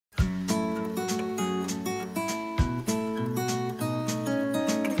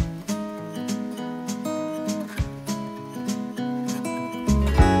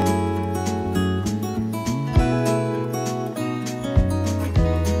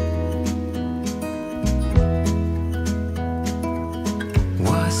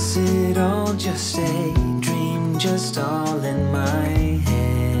just a dream, just all in my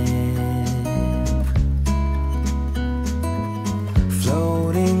head.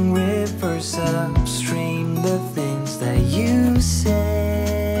 Floating rivers upstream, the things that you said.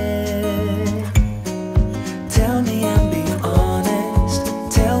 Tell me and be honest,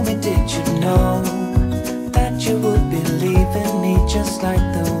 tell me, did you know that you would believe in me just like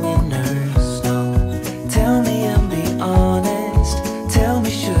the winter's snow? Tell me and be honest, tell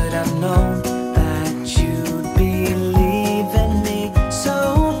me, should I've known that you'd believe in me?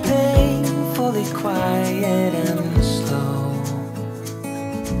 So painfully quiet and slow,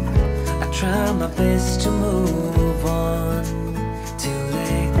 I try my best to move on, to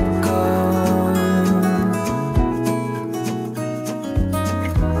let go.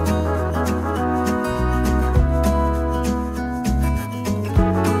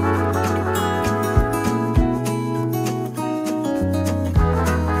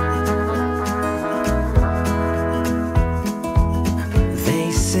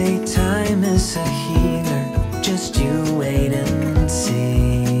 Time is a healer, just you wait and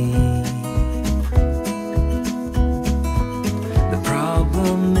see. The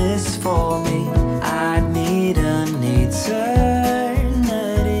problem is for me, I need an eternity.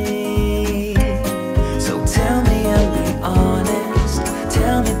 So tell me and be honest,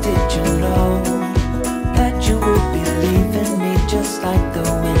 tell me, did you know that you would believe in me just like the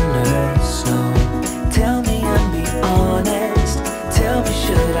winter's snow? Tell me and be honest, tell me,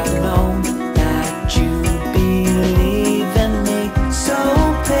 should I've known that you'd believe in me? So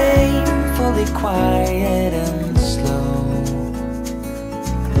painfully quiet and slow,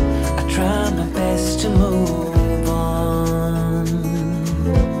 I try my best to move on,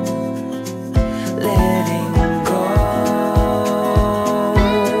 letting go.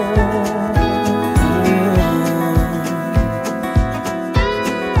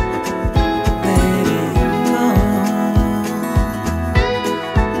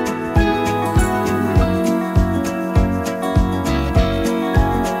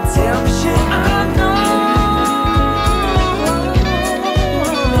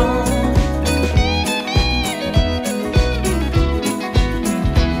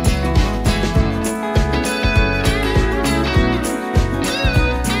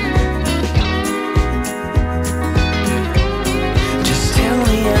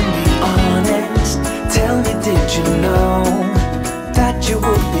 Did you know that you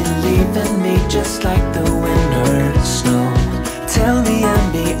would believe in me just like the winter's snow? Tell me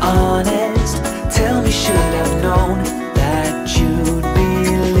and be honest, tell me, should I've known that you'd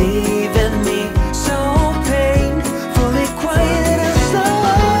believe in me? So painfully quiet and slow.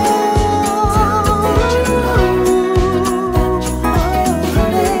 Did you know that you would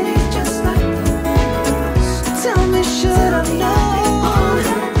believe me just like the winter's snow? Tell me, should I've known?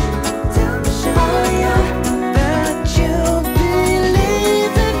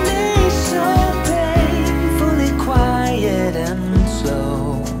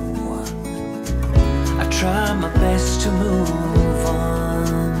 Try my best to move